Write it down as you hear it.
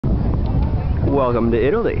Welcome to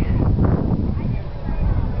Italy.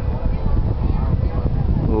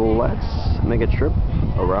 Let's make a trip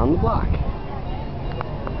around the block.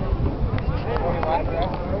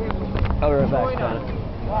 I'll be right back, Connor.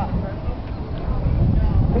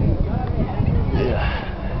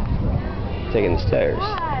 Yeah. Taking the stairs.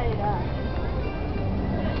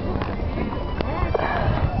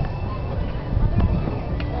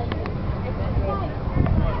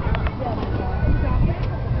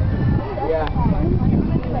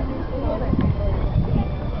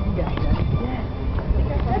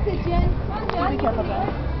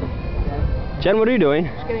 Jen, what are you doing?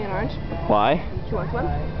 Just getting an orange. Why? She wants one.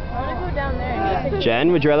 I want to go down there and get a picture.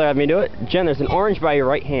 Jen, would you rather have me do it? Jen, there's an orange by your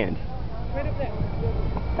right hand. Right up there.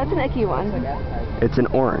 That's an icky one. It's an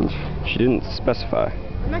orange. She didn't specify.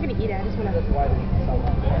 I'm not going to eat it. I just want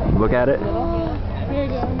to Look at it. Here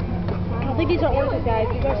you go. I don't think these are oranges, guys.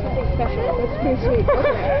 These are something special. That's pretty sweet.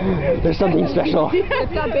 Okay. There's something special.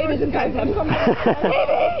 It's got babies inside them.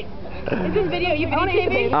 Baby! Is this video you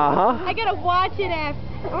videotaping? Uh-huh. I gotta watch it after.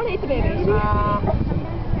 I want to eat the baby.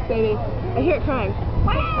 Baby. I hear it crying.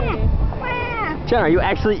 Jen, are you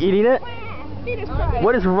actually eating it? Fetus crying.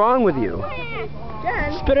 What is wrong with you?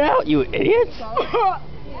 Jen. Spit it out, you idiots! Oh.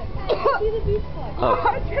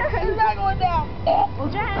 Jen, it's not going down. Well,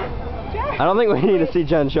 Jen. I don't think we need to see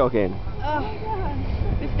Jen choking.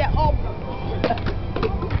 It's that. Oh.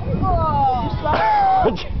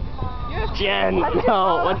 Jen,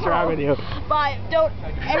 no, what's wrong with you? Bye. Don't.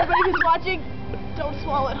 Everybody who's watching, don't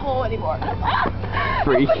swallow it whole anymore.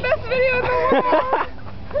 Freak. It's the best video in the world.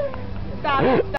 Stop.